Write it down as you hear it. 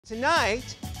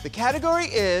Tonight, the category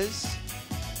is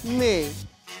me.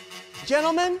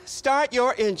 Gentlemen, start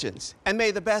your engines, and may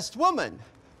the best woman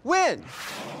win.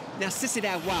 Now, sissy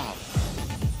that wow.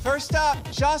 First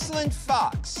up, Jocelyn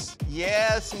Fox.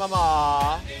 Yes,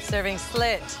 mama. Serving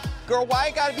slit. Girl, why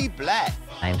you gotta be black?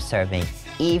 I'm serving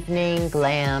evening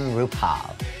glam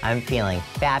RuPaul. I'm feeling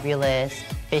fabulous,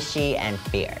 fishy, and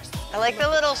fierce. I like the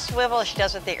little swivel she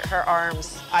does with her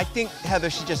arms. I think Heather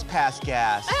should just pass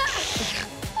gas.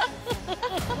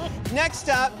 Next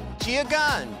up, Gia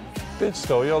Gunn. Bitch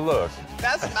stole your look.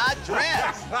 That's my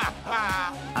dress.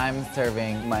 I'm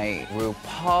serving my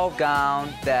RuPaul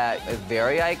gown that is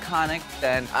very iconic,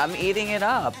 and I'm eating it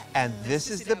up. And this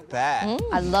is the back.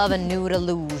 I love a nude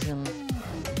illusion.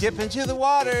 Dip into the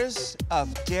waters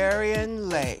of Darien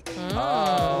Lake. The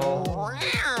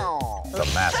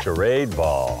masquerade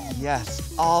ball.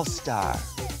 Yes, all-star.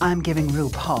 I'm giving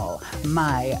RuPaul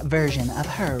my version of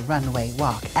her runway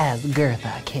walk as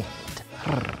Gertha Kid.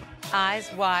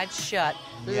 Eyes wide shut,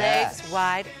 Yes. legs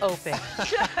wide open.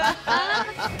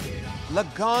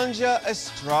 Laganja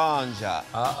Estranja.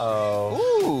 Uh-oh.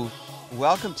 Ooh,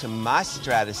 welcome to my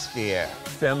stratosphere.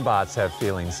 Fembots have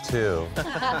feelings, too.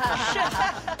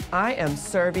 I am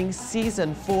serving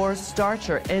season 4 Start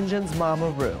Your Engines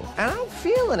Mama Ru. And I'm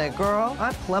feeling it, girl.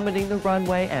 I'm plummeting the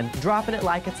runway and dropping it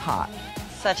like it's hot.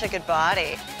 Such a good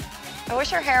body. I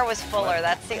wish her hair was fuller.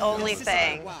 That's the only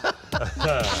thing.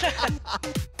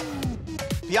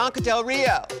 Bianca Del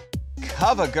Rio,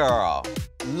 cover girl.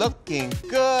 Looking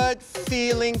good,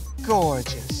 feeling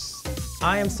gorgeous.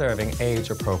 I am serving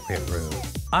age-appropriate Ru.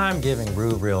 I'm giving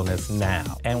Ru realness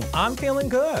now, and I'm feeling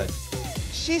good.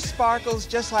 She sparkles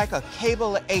just like a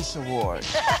Cable Ace Award.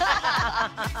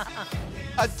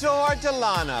 Adore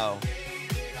Delano,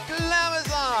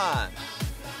 Glamazon,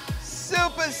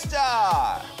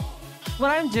 superstar.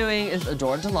 What I'm doing is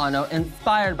Adore Delano,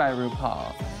 inspired by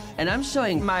RuPaul. And I'm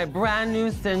showing my brand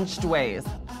new cinched waist.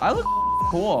 I look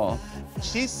cool.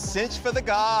 She's cinched for the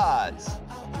gods.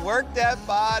 Work that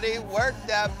body, work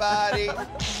that body.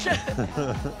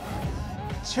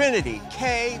 Trinity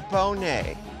K.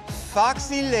 Bonet,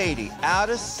 foxy lady out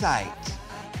of sight.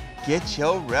 Get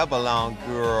your rebel on,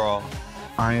 girl.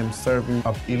 I am serving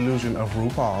an illusion of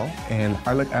RuPaul, and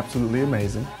I look absolutely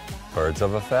amazing. Birds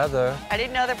of a feather. I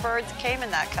didn't know the birds came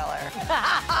in that color.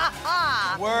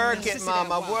 Work it,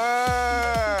 mama,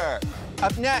 work.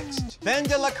 Up next, Vin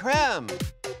de la Creme.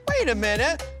 Wait a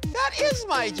minute, that is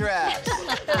my dress.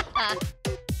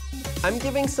 I'm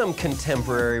giving some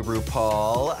contemporary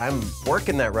RuPaul. I'm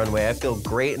working that runway. I feel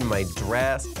great in my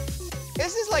dress.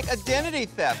 This is like identity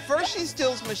theft. First she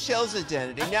steals Michelle's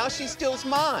identity, now she steals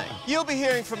mine. You'll be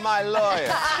hearing from my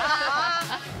lawyer.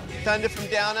 Thunder from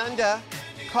Down Under,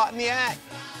 caught in the act.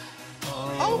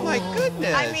 Oh my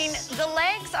goodness. I mean, the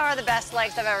legs are the best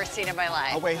legs I've ever seen in my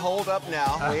life. Oh wait, hold up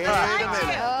now. Wait a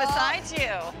minute. Besides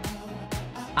you.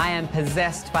 I am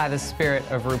possessed by the spirit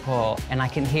of RuPaul, and I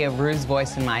can hear Ru's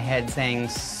voice in my head saying,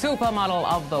 "Supermodel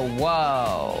of the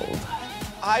world."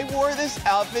 I wore this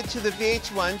outfit to the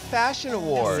VH1 Fashion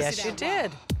Awards. Yes, you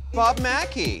did. Bob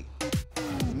Mackie.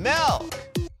 Milk.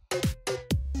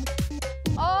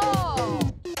 Oh!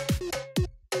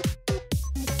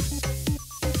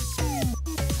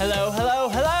 Hello, hello,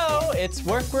 hello! It's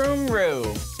Workroom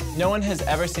Ru. No one has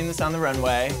ever seen this on the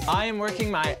runway. I am working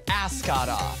my ascot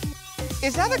off.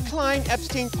 Is that a Klein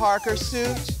Epstein Parker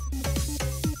suit?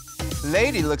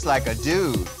 Lady looks like a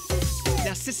dude.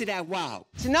 Now, sissy that wow.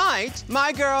 Tonight,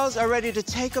 my girls are ready to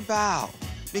take a bow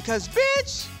because,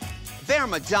 bitch, they're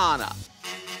Madonna.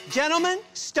 Gentlemen,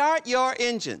 start your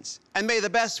engines, and may the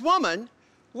best woman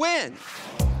win.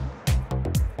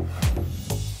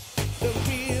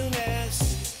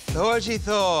 Thorgy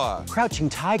Thor. Crouching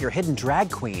tiger, hidden drag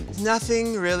queen.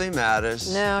 Nothing really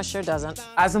matters. No, sure doesn't.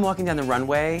 As I'm walking down the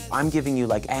runway, I'm giving you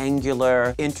like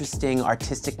angular, interesting,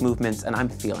 artistic movements, and I'm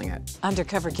feeling it.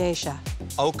 Undercover geisha.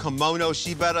 Oh, kimono,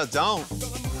 she better don't.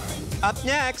 Up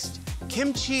next,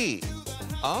 Kimchi.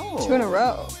 Oh. 2 in a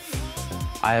row.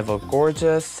 I have a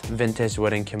gorgeous vintage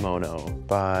wedding kimono,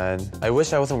 but I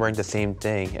wish I wasn't wearing the same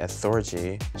thing as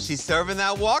Thorgy. She's serving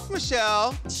that walk,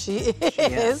 Michelle. She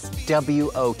is.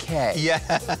 W-O-K. Yeah.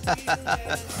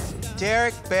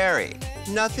 Derek Barry.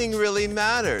 Nothing really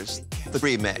matters. The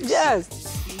remix. Yes.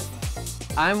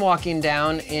 I'm walking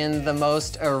down in the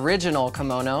most original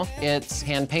kimono. It's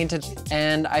hand-painted,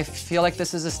 and I feel like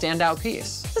this is a standout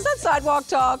piece. Is that sidewalk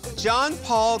talk? John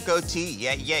Paul Gaultier.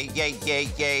 Yay, yay, yay, yay,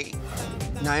 yay.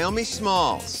 Naomi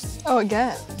Smalls. Oh,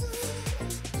 again.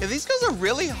 Yeah, these girls are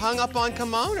really hung up on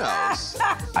kimonos.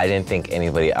 I didn't think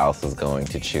anybody else was going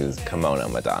to choose kimono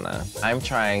Madonna. I'm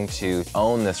trying to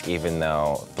own this even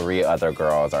though 3 other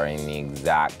girls are in the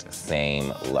exact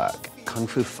same look. Kung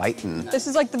Fu fighting. This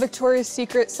is like the Victoria's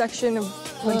Secret section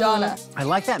of Madonna. I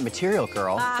like that material,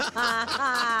 girl.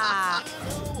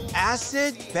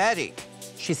 Acid Betty.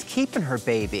 She's keeping her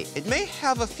baby. It may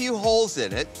have a few holes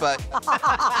in it, but...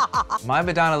 My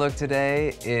Madonna look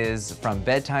today is from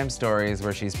Bedtime Stories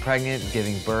where she's pregnant,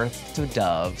 giving birth to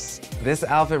doves. This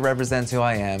outfit represents who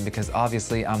I am because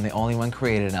obviously I'm the only one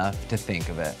creative enough to think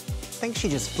of it. I think she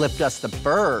just flipped us the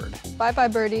bird. Bye-bye,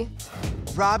 Birdie.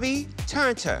 Robbie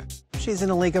Turner. She's in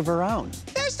a league of her own.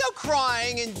 There's no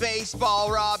crying in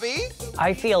baseball, Robbie.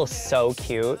 I feel so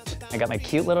cute. I got my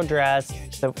cute little dress.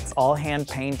 It's all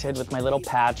hand-painted with my little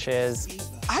patches.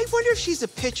 I wonder if she's a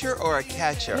pitcher or a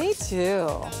catcher. Me too.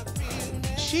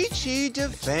 Chi-Chi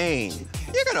DeVane.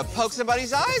 You're gonna poke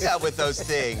somebody's eyes out with those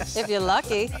things. If you're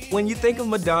lucky. When you think of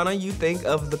Madonna, you think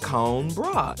of the cone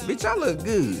bra. Bitch, I look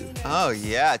good. Oh,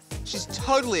 yeah. She's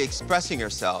totally expressing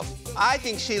herself. I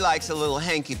think she likes a little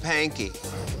hanky-panky.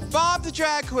 Bob the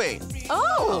drag queen.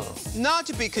 Oh. Not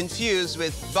to be confused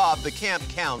with Bob the camp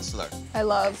counselor. I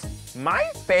love. My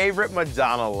favorite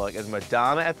Madonna look is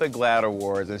Madonna at the GLAAD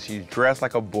Awards, and she's dressed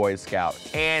like a Boy Scout.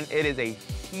 And it is a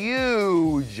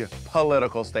huge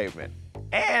political statement.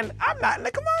 And I'm not in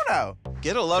a kimono.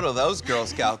 Get a load of those Girl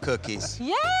Scout cookies.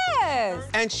 Yes!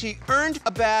 And she earned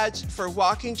a badge for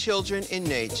walking children in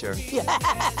nature.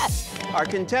 Yes! Our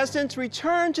contestants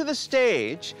return to the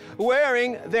stage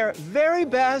wearing their very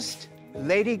best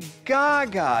Lady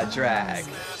Gaga drag.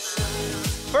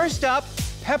 First up,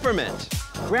 Peppermint,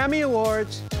 Grammy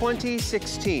Awards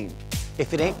 2016.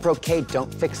 If it ain't brocade,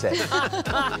 don't fix it.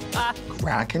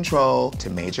 Ground control to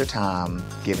Major Tom,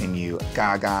 giving you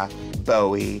Gaga,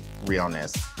 Bowie,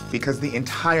 realness. Because the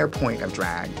entire point of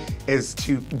drag is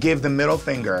to give the middle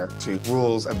finger to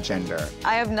rules of gender.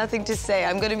 I have nothing to say.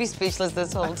 I'm going to be speechless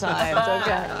this whole time.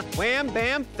 Okay. Wham,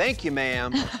 bam, thank you,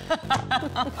 ma'am.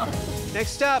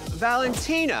 Next up,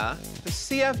 Valentina, the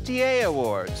CFDA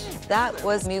Awards. That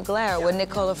was Mugler when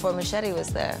Nicola Formichetti was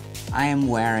there. I am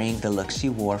wearing the look she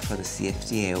wore for the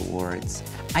CFDA Awards.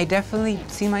 I definitely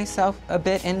see myself a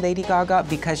bit in Lady Gaga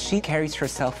because she carries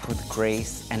herself with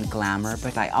grace and glamour,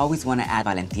 but I always want to add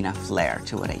Valentina flair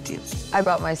to what I do. I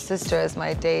brought my sister as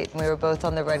my date, and we were both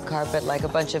on the red carpet like a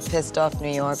bunch of pissed off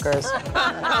New Yorkers.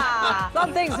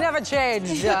 Some things never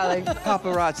change, darling.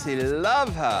 Paparazzi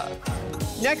love her.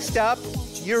 Next up,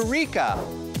 Eureka,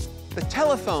 the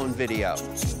telephone video.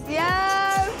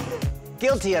 Yes!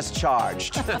 Guilty as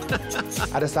charged.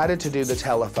 I decided to do the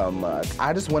telephone look.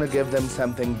 I just want to give them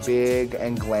something big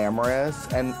and glamorous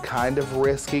and kind of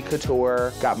risky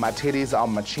couture. Got my titties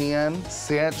on my chin.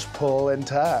 Cinch, pull, and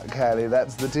tuck, honey.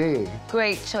 That's the tea.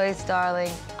 Great choice,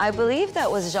 darling. I believe that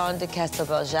was Jean de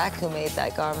Castelbeljac who made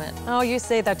that garment. Oh, you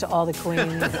say that to all the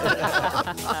queens.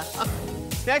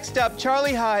 Next up,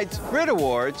 Charlie Hyde's Brit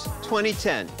Awards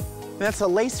 2010. That's a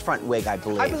lace front wig, I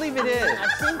believe. I believe it is.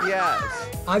 Yes.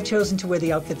 I've chosen to wear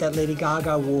the outfit that Lady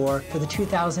Gaga wore for the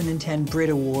 2010 Brit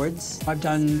Awards. I've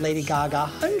done Lady Gaga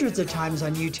hundreds of times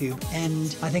on YouTube,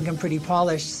 and I think I'm pretty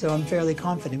polished, so I'm fairly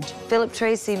confident. Philip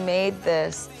Tracy made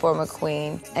this for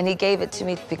McQueen, and he gave it to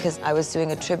me because I was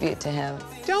doing a tribute to him.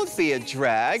 Don't be a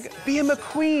drag, be a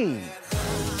McQueen.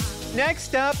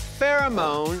 Next up,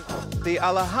 Pheromone, the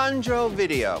Alejandro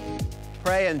video.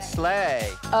 Pray and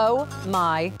slay. Oh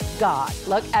my God,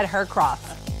 look at her cross.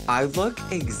 I look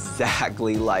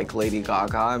exactly like Lady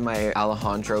Gaga in my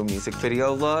Alejandro music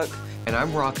video look. And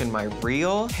I'm rocking my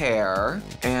real hair,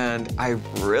 and I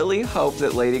really hope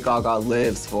that Lady Gaga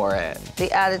lives for it.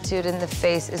 The attitude in the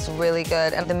face is really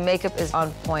good, and the makeup is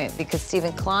on point because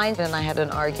Stephen Klein and I had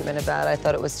an argument about it. I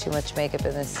thought it was too much makeup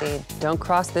in this scene. Don't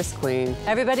cross this queen.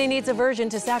 Everybody needs a virgin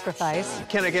to sacrifice.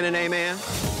 Can I get an amen?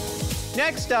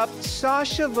 Next up,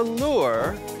 Sasha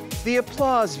Velour, the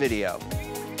Applause video.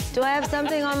 Do I have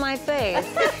something on my face?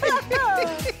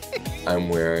 I'm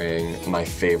wearing my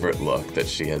favorite look that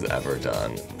she has ever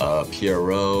done. A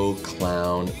Pierrot,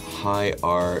 clown, high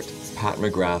art, Pat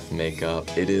McGrath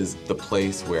makeup. It is the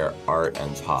place where art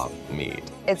and pop meet.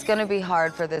 It's gonna be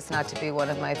hard for this not to be one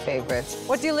of my favorites.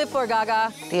 What do you live for,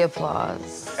 Gaga? The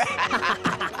applause.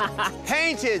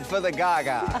 Painted for the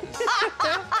Gaga.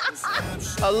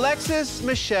 Alexis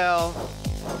Michelle,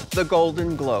 the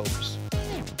Golden Globes.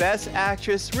 Best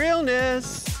Actress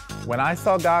Realness. When I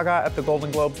saw Gaga at the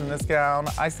Golden Globes in this gown,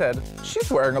 I said, she's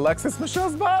wearing Alexis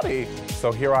Michelle's body.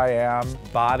 So here I am,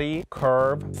 body,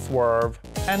 curve, swerve,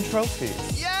 and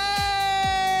trophies. Yay!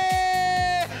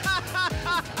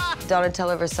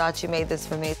 Donatella Versace made this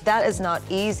for me. That is not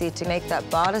easy to make that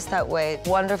bodice that way.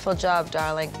 Wonderful job,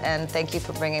 darling, and thank you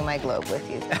for bringing my globe with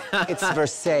you. It's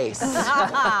Versace.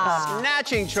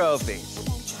 Snatching trophies.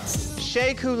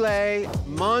 Shea Coulee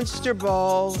Monster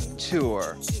Ball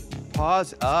Tour.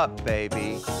 Pause up,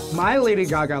 baby. My Lady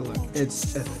Gaga look,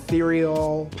 it's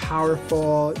ethereal,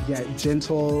 powerful, yet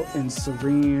gentle and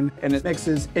serene, and it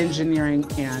mixes engineering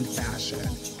and fashion.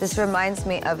 This reminds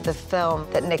me of the film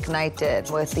that Nick Knight did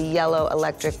with the yellow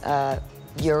electric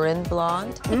urine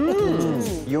blonde.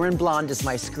 Urine Blonde is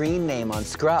my screen name on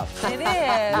Scruff. It is.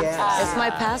 Yeah. It's my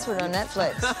password on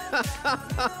Netflix.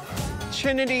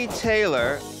 Trinity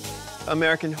Taylor,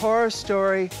 American Horror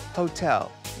Story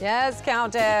Hotel. Yes,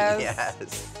 Countess.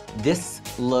 Yes. This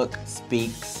look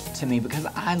speaks to me because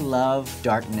I love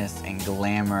darkness and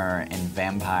glamour and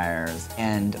vampires.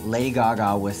 And Lady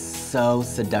Gaga was so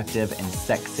seductive and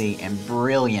sexy and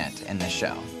brilliant in the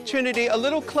show. Trinity, a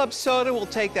little club soda will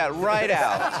take that right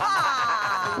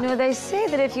out. You know, they say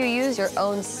that if you use your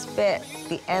own spit,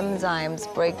 the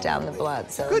enzymes break down the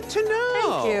blood, so... Good to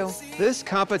know. Thank you. This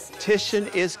competition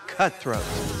is cutthroat.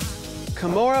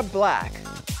 Kimora Black,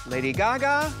 Lady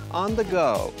Gaga on the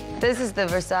go. This is the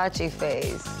Versace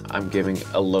phase. I'm giving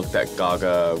a look that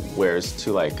Gaga wears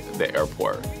to like the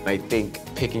airport. I think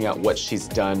picking out what she's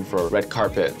done for red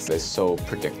carpets is so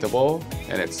predictable,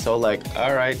 and it's so like,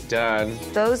 all right, done.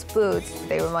 Those boots,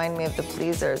 they remind me of the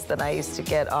pleasers that I used to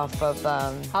get off of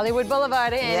Hollywood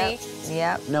Boulevard, Annie.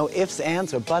 Yep. No ifs,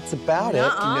 ands, or buts about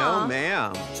No,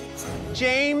 ma'am.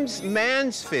 James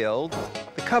Mansfield,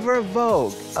 the cover of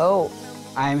Vogue. Oh.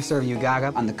 I'm serving you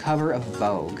Gaga on the cover of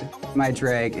Vogue. My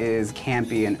drag is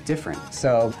campy and different,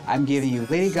 so I'm giving you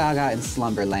Lady Gaga in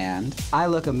Slumberland. I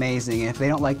look amazing. If they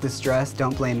don't like this dress,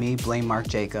 don't blame me, blame Marc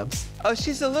Jacobs. Oh,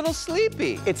 she's a little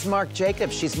sleepy. It's Marc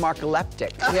Jacobs. She's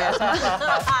narcoleptic.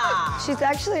 She's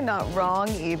actually not wrong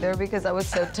either, because I was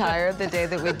so tired the day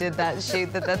that we did that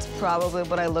shoot that that's probably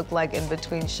what I look like in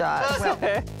between shots.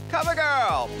 Cover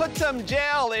girl, put some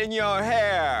gel in your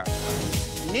hair.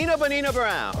 Nina Bonina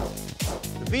Brown,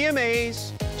 the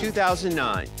VMAs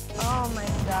 2009. Oh my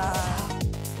God.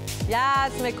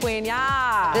 Yes, McQueen,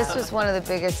 yeah. This was one of the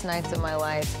biggest nights of my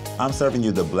life. I'm serving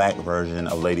you the black version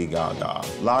of Lady Gaga.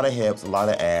 A lot of hips, a lot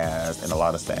of ass, and a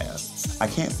lot of sass. I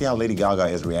can't see how Lady Gaga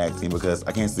is reacting because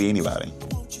I can't see anybody.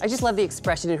 I just love the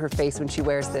expression in her face when she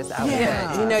wears this outfit.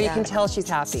 Yeah. You know, you can tell she's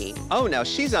happy. Oh, now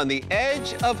she's on the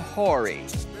edge of hoary.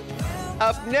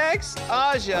 Up next,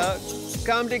 Aja,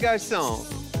 Comme des Garçons.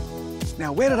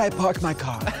 Now, where did I park my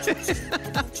car?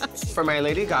 For my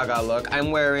Lady Gaga look, I'm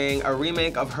wearing a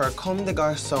remake of her Comme des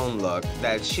Garçons look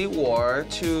that she wore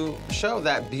to show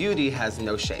that beauty has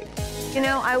no shape. You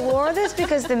know, I wore this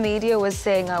because the media was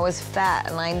saying I was fat,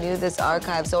 and I knew this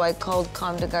archive, so I called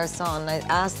Comme des Garçons, and I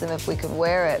asked them if we could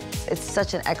wear it. It's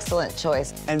such an excellent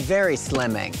choice. And very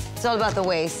slimming. It's all about the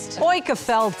waist. Oika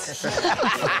felt.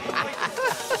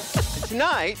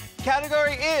 Tonight,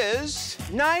 category is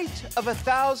Night of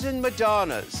 1,000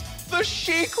 Madonnas, the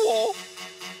sequel.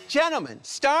 Gentlemen,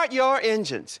 start your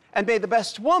engines, and may the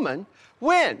best woman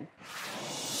win.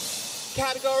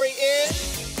 Category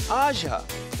is Aja.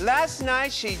 Last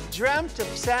night, she dreamt of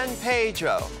San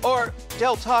Pedro, or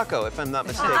Del Taco, if I'm not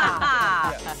mistaken.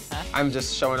 I'm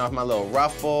just showing off my little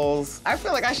ruffles. I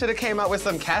feel like I should have came out with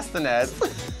some castanets.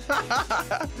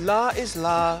 La is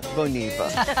La Boniva.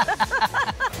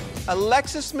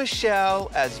 Alexis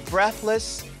Michelle as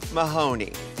Breathless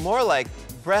Mahoney. More like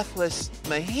Breathless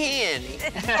Mahoney.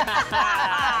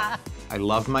 I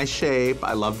love my shape.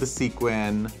 I love the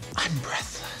sequin. I'm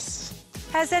breathless.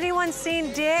 Has anyone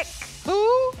seen Dick?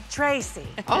 Who? Tracy.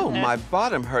 Oh, my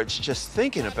bottom hurts just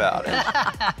thinking about it.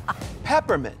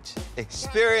 Peppermint.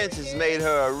 Experience has made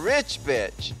her a rich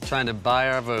bitch. Trying to buy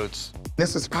our votes.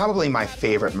 This was probably my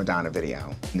favorite Madonna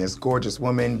video. This gorgeous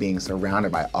woman being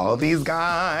surrounded by all these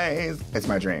guys. It's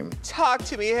my dream. Talk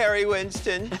to me, Harry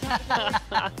Winston.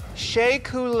 Shea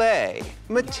Coulee,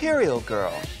 Material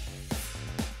Girl.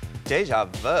 Deja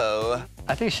vu.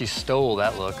 I think she stole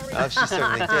that look. Oh, she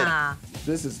certainly did.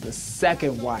 This is the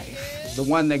second wife, the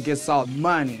one that gets all the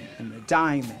money and the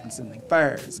diamonds and the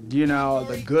furs, you know,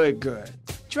 the good.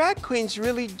 Drag queens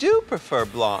really do prefer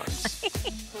blondes.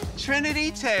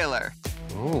 Trinity Taylor.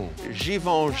 Ooh.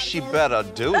 Givon, she better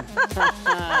do.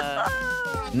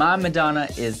 My Madonna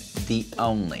is the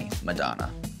only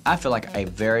Madonna. I feel like a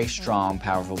very strong,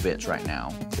 powerful bitch right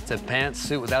now. It's a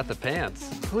pantsuit without the pants.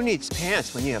 Who needs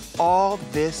pants when you have all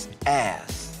this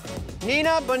ass?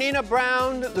 Nina Bonina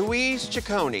Brown, Louise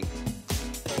Ciccone.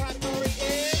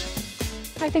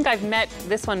 I think I've met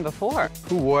this one before.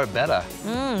 Who wore it better?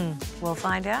 We'll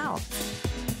find out.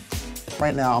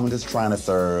 Right now, I'm just trying to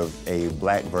serve a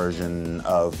black version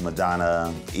of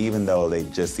Madonna, even though they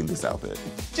just seen this outfit.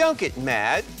 Don't get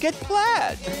mad, get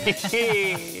plaid.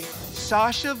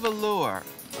 Sasha Velour.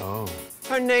 Oh.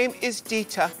 Her name is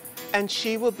Dita, and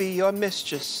she will be your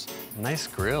mistress. Nice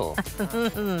grill.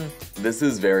 This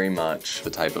is very much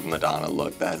the type of Madonna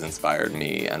look that has inspired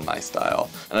me and my style.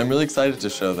 And I'm really excited to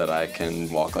show that I can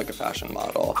walk like a fashion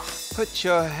model. Put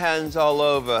your hands all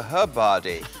over her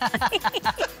body.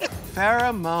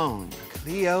 Pheromone,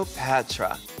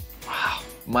 Cleopatra. Wow.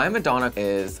 My Madonna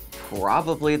is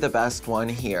probably the best one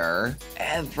here.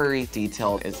 Every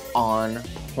detail is on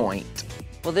point.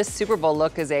 Well, this Super Bowl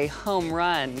look is a home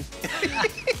run.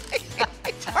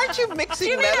 Aren't you mixing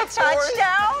Do you mean a metaphors?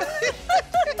 touchdown?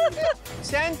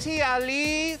 Santi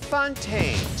Ali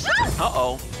Fontaine.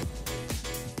 Uh-oh.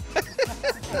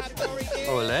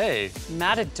 Olay.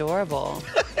 Mad adorable.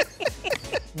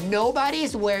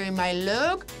 Nobody's wearing my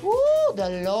look? Ooh,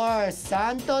 the Lord,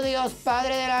 Santo Dios,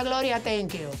 Padre de la Gloria,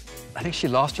 thank you. I think she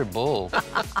lost her bull.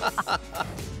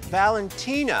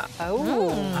 Valentina.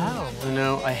 Oh. You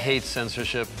know, I hate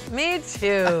censorship. Me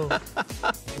too.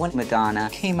 When Madonna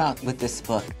came out with this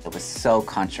book, it was so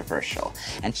controversial.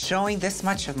 And showing this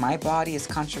much of my body is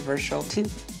controversial too.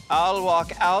 I'll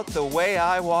walk out the way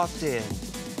I walked in,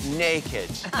 naked.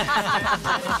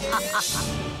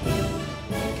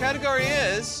 Category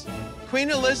is Queen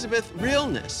Elizabeth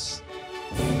Realness.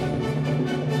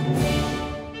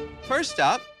 First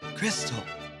up, Crystal.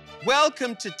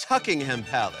 Welcome to Tuckingham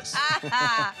Palace.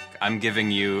 I'm giving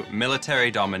you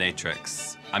military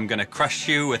dominatrix. I'm gonna crush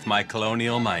you with my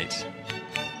colonial might.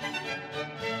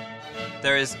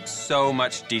 There is so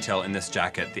much detail in this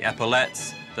jacket. The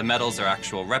epaulettes, the medals are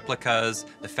actual replicas,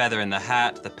 the feather in the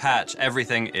hat, the patch,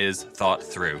 everything is thought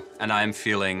through. And I'm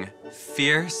feeling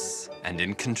fierce and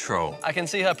in control. I can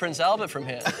see her Prince Albert from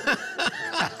here.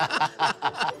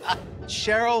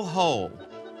 Cheryl Hole.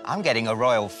 I'm getting a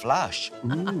royal flush.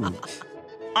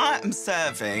 I am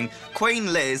serving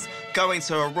Queen Liz going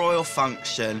to a royal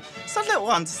function. It's a little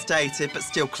understated, but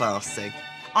still classy.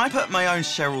 I put my own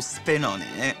Cheryl spin on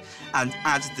it and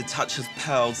added the touch of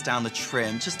pearls down the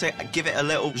trim just to give it a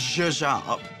little zhuzh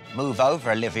up. Move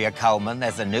over, Olivia Colman.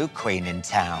 There's a new queen in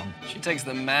town. She takes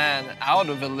the man out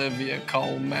of Olivia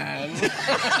Colman.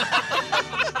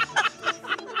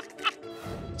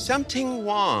 Something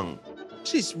Wong.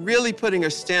 She's really putting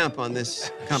her stamp on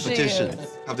this competition.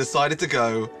 I've decided to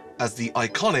go as the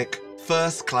iconic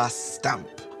first-class stamp.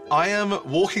 I am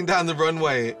walking down the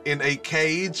runway in a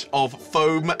cage of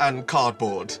foam and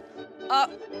cardboard.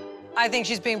 I think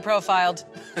she's being profiled.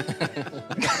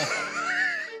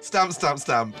 Stamp, stamp,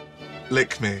 stamp.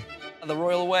 Lick me. The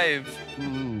royal wave.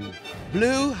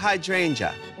 Blue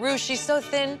Hydrangea. Rue, she's so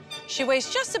thin, she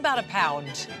weighs just about a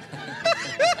pound.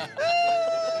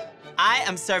 I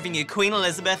am serving you Queen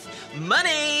Elizabeth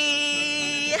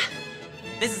money!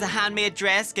 This is a handmade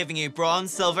dress giving you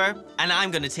bronze, silver, and I'm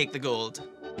gonna take the gold.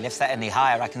 Lifts that any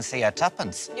higher, I can see her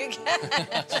tuppence. You can.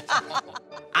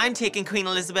 I'm taking Queen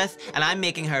Elizabeth and I'm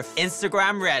making her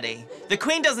Instagram ready. The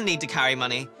Queen doesn't need to carry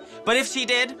money, but if she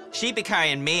did, she'd be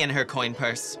carrying me in her coin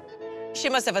purse. She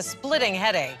must have a splitting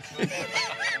headache.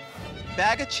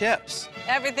 Bag of chips.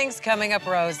 Everything's coming up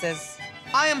roses.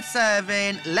 I am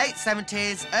serving late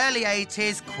 70s, early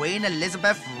 80s Queen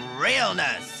Elizabeth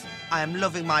realness. I am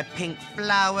loving my pink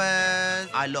flowers.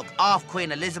 I look half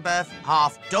Queen Elizabeth,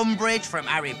 half Dumbridge from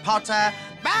Harry Potter.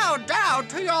 Bow down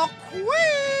to your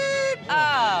queen!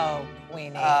 Oh,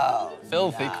 Queenie. Oh,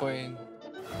 filthy queen.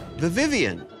 The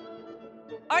Vivian.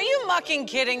 Are you mucking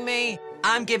kidding me?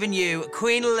 I'm giving you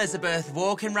Queen Elizabeth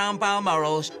walking round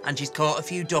Balmoral, and she's caught a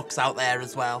few ducks out there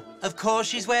as well. Of course,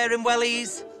 she's wearing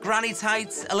wellies, granny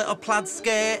tights, a little plaid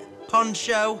skirt,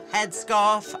 poncho,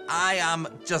 headscarf. I am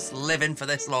just living for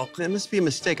this look. That must be a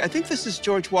mistake. I think this is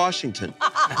George Washington.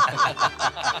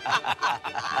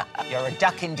 You're a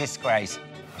duck in disgrace.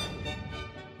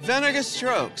 Vinegar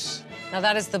Strokes. Now,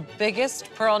 that is the biggest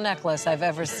pearl necklace I've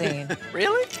ever seen.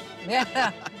 Really?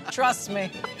 Yeah, trust me.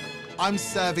 I'm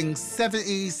serving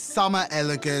 70s summer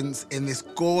elegance in this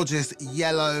gorgeous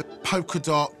yellow polka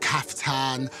dot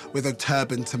caftan with a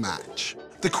turban to match.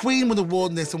 The Queen would have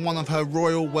worn this on one of her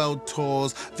royal world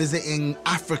tours visiting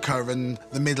Africa and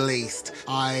the Middle East.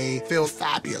 I feel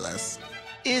fabulous.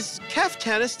 Is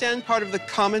Kaftanistan part of the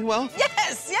Commonwealth?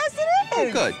 Yes, yes it Oh,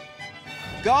 is. good.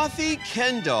 Gothy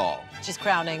Kendall. She's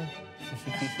crowning.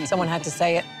 Someone had to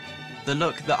say it. The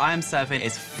look that I am serving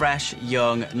is fresh,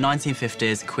 young,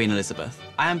 1950s Queen Elizabeth.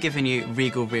 I am giving you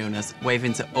regal realness,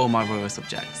 waving to all my royal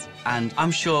subjects. And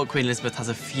I'm sure Queen Elizabeth has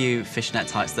a few fishnet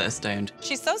tights that are stoned.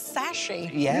 She's so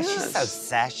sassy. Yeah, she's so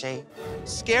sassy.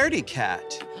 Scaredy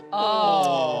Cat.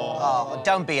 Oh,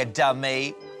 don't be a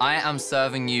dummy. I am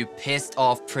serving you pissed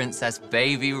off princess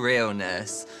baby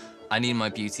realness. I need my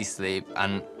beauty sleep,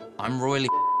 and I'm royally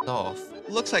off.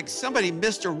 Looks like somebody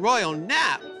missed a royal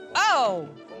nap. Oh!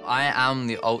 I am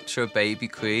the ultra baby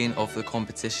queen of the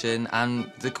competition,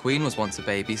 and the queen was once a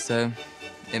baby, so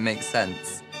it makes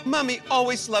sense. Mummy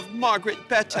always loved Margaret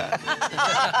better.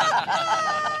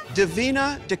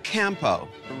 Davina De Campo.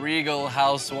 Regal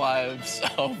housewives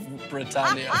of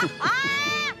Britannia.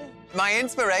 My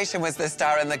inspiration was the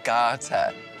Star in the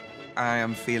Garter. I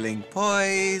am feeling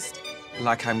poised,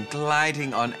 like I'm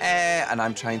gliding on air, and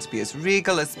I'm trying to be as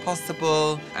regal as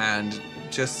possible. And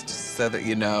just so that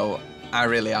you know, I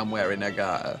really am wearing a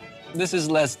garter. This is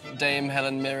less Dame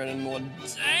Helen Mirren and more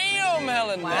Damn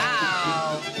Helen Mirren.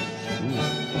 Wow.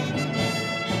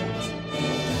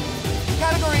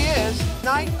 Category is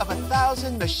Night of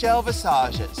 1,000 Michelle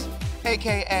Visages,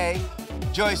 AKA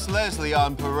Joyce Leslie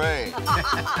on parade.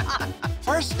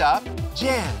 First up,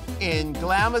 Jan in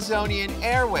Glamazonian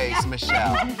Airways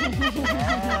Michelle.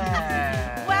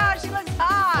 Wow, she looks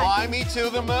hot. Fly me to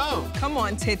the moon. Come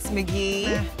on, Tits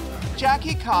McGee.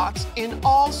 Jackie Cox in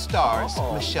All Stars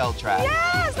Michelle Track.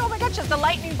 Yes! Oh my gosh, it's the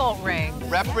lightning bolt ring.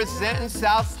 Representing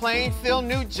South Plainfield,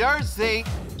 New Jersey,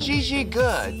 Gigi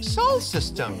Good, Soul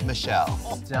System Michelle.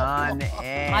 Done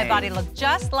it. My body looked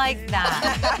just like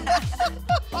that.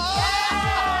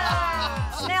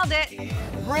 Yeah! Nailed it.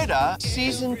 Britta,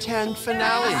 Season 10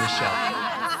 Finale Michelle.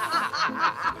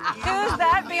 Who's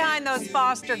that behind those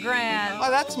Foster Grants? Oh,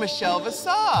 that's Michelle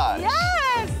Visage.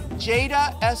 Yes!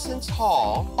 Jada Essence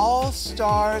Hall, All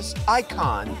Stars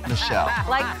Icon Michelle.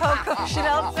 Like Coco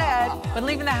Chanel said, when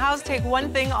leaving the house, take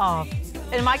one thing off.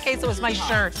 In my case, it was my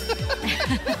shirt.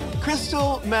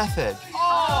 Crystal Method.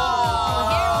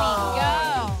 Oh,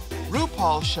 here we go.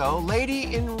 RuPaul's show,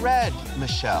 Lady in Red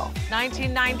Michelle.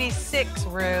 1996,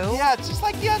 Rue. Yeah, it's just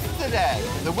like yesterday.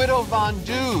 The Widow Von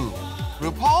Du.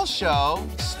 RuPaul's show,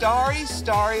 Starry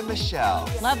Michelle.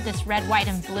 Love this red, white,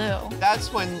 and blue.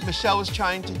 That's when Michelle was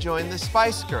trying to join the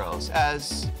Spice Girls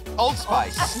as Old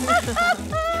Spice.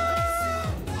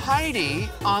 Heidi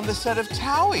on the set of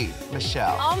Towie,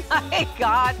 Michelle. Oh my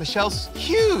God. Michelle's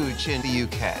huge in the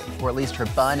UK. Or at least her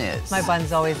bun is. My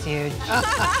bun's always huge.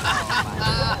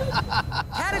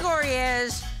 Category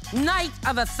is Night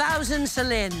of 1,000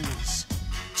 Celines.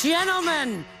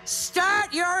 Gentlemen,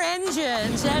 start your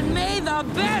engines and may the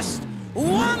best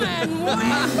woman win.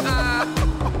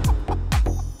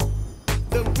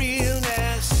 The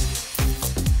realness.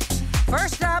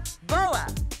 First up, Boa.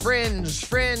 Fringe,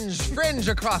 fringe, fringe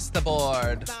across the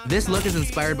board. This look is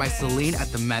inspired by Celine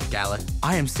at the Met Gala.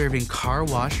 I am serving car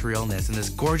wash realness in this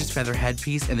gorgeous feather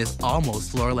headpiece and this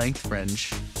almost floor-length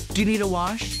fringe. Do you need a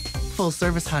wash? Full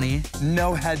service, honey.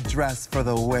 No headdress for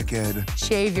the wicked.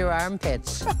 Shave your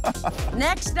armpits.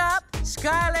 Next up,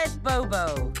 Scarlett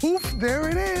Bobo. Poof, there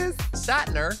it is.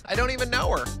 Satiner, I don't even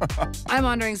know her. I'm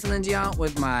honoring Celine Dion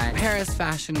with my Paris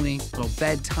Fashion Week, little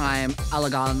bedtime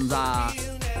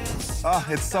eleganza. Oh,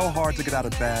 it's so hard to get out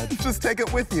of bed. Just take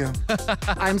it with you.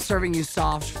 I'm serving you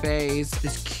soft face,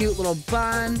 this cute little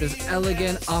bun, this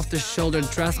elegant off-the-shoulder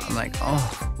dress. I'm like,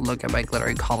 oh, look at my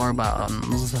glittery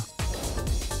collarbones.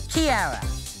 Kiara.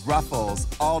 Ruffles,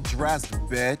 all dressed,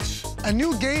 bitch. A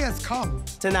new gay has come.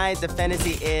 Tonight, the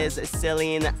fantasy is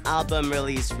Celine album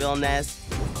release realness.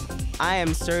 I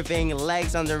am serving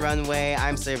legs on the runway.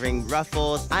 I'm serving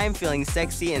ruffles. I'm feeling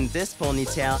sexy in this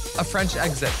ponytail. A French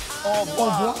exit. Au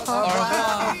revoir.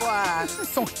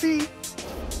 Sorti.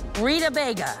 Rita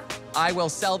Bega. I will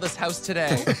sell this house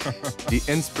today. The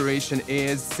inspiration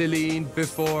is Celine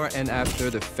before and after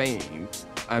the fame.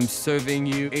 I'm serving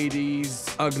you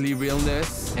 80s ugly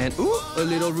realness and ooh, a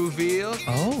little reveal.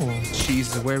 Oh.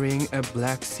 She's wearing a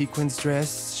black sequins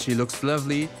dress. She looks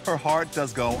lovely. Her heart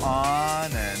does go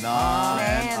on and on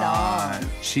and on.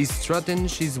 She's strutting,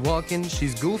 she's walking,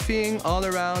 she's goofing all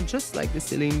around, just like the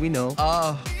Celine we know.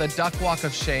 Oh, the duck walk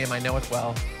of shame, I know it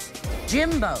well.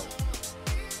 Jimbo.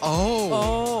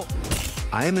 Oh.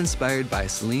 I am inspired by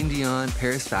Celine Dion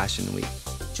Paris Fashion Week.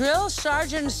 Drill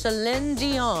Sergeant Celine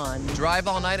Dion. Drive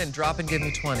all night and drop and give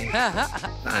me 20. I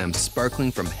am sparkling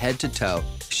from head to toe,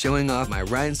 showing off my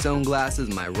rhinestone glasses,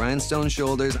 my rhinestone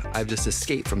shoulders. I've just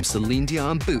escaped from Celine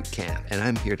Dion boot camp, and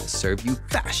I'm here to serve you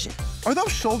fashion. Are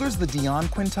those shoulders the Dion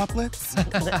quintuplets?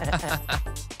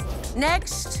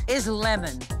 Next is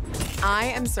Lemon. I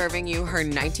am serving you her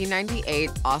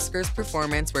 1998 Oscars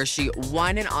performance where she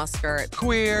won an Oscar.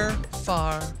 Queer,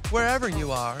 far, wherever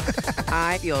you are.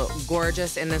 I feel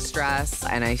gorgeous in this dress,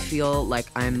 and I feel like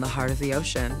I'm the heart of the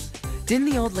ocean. Didn't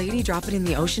the old lady drop it in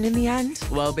the ocean in the end?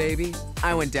 Well, baby,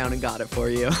 I went down and got it for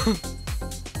you.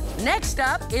 Next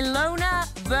up, Ilona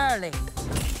Burley.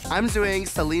 I'm doing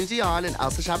Celine Dion and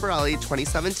Elsa Schiaparelli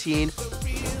 2017.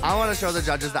 I want to show the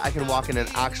judges that I can walk in an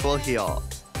actual heel.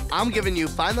 I'm giving you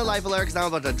Find the Life lyrics, and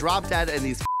I'm about to drop dead in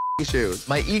these shoes.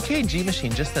 My EKG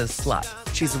machine just says slut.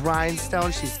 She's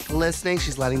rhinestone, she's glistening,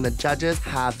 she's letting the judges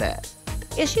have it.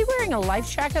 Is she wearing a life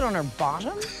jacket on her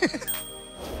bottom?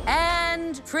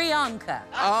 And Priyanka.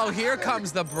 Oh, here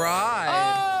comes the bride.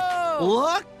 Oh!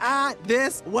 Look at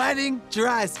this wedding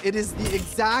dress. It is the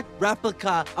exact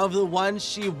replica of the one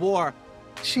she wore.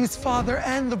 She's father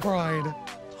and the bride.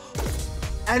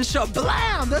 And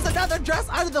shablam! There's another dress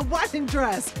out of the wedding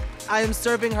dress. I am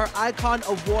serving her Icon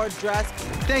Award dress.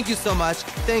 Thank you so much.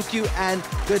 Thank you and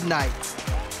good night.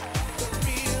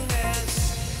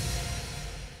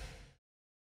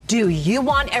 Do you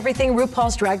want everything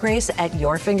RuPaul's Drag Race at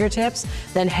your fingertips?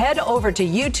 Then head over to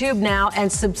YouTube now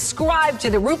and subscribe to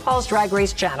the RuPaul's Drag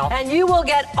Race channel, and you will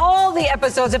get all the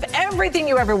episodes of everything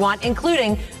you ever want,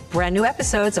 including brand new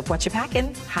episodes of What You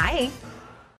Packin'. Hi.